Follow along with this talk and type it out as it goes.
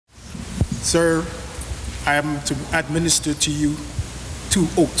Sir, I am to administer to you 2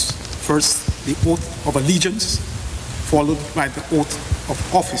 oaths. First, the oath of allegiance, followed by the oath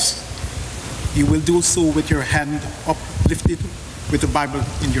of office. You will do so with your hand uplifted with the Bible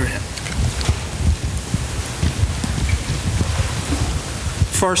in your hand.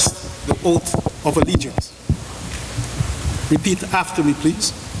 First, the oath of allegiance. Repeat after me,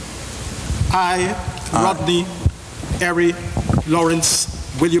 please. I, Rodney Erie Lawrence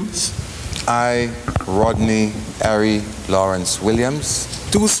Williams. I, Rodney Erie Lawrence Williams.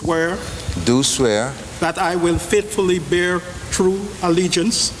 Do swear. Do swear. That I will faithfully bear true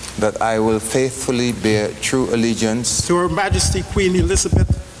allegiance. That I will faithfully bear true allegiance. To Her Majesty Queen Elizabeth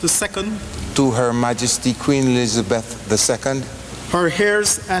II. To Her Majesty Queen Elizabeth II. Her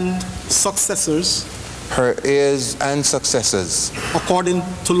heirs and successors. Her heirs and successors. According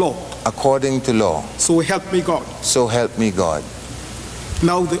to law. According to law. So help me God. So help me God.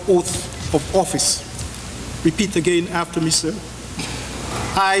 Now the oath of office. Repeat again after me, sir.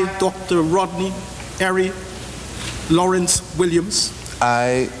 I, Dr. Rodney Erie Lawrence Williams.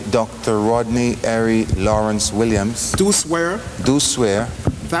 I, Dr. Rodney Erie Lawrence Williams. Do swear. Do swear.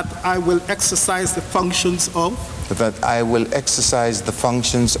 That I will exercise the functions of. That I will exercise the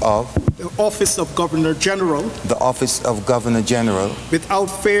functions of. The office of Governor-General. The office of Governor-General. Without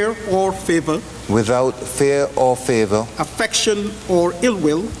fear or favor. Without fear or favor. Affection or ill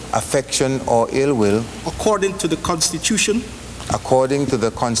will. Affection or ill will. According to the Constitution. According to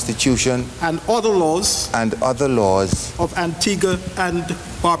the Constitution. And other laws. And other laws. Of Antigua and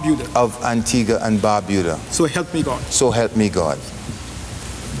Barbuda. Of Antigua and Barbuda. So help me God. So help me God.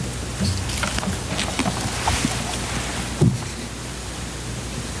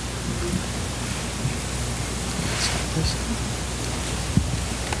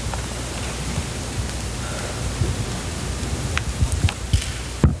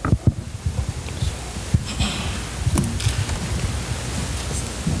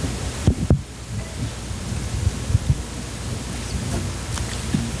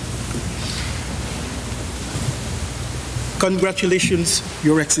 Congratulations,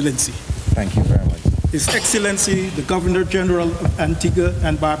 Your Excellency. Thank you very much. His Excellency, the Governor-General of Antigua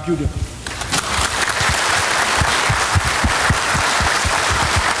and Barbuda,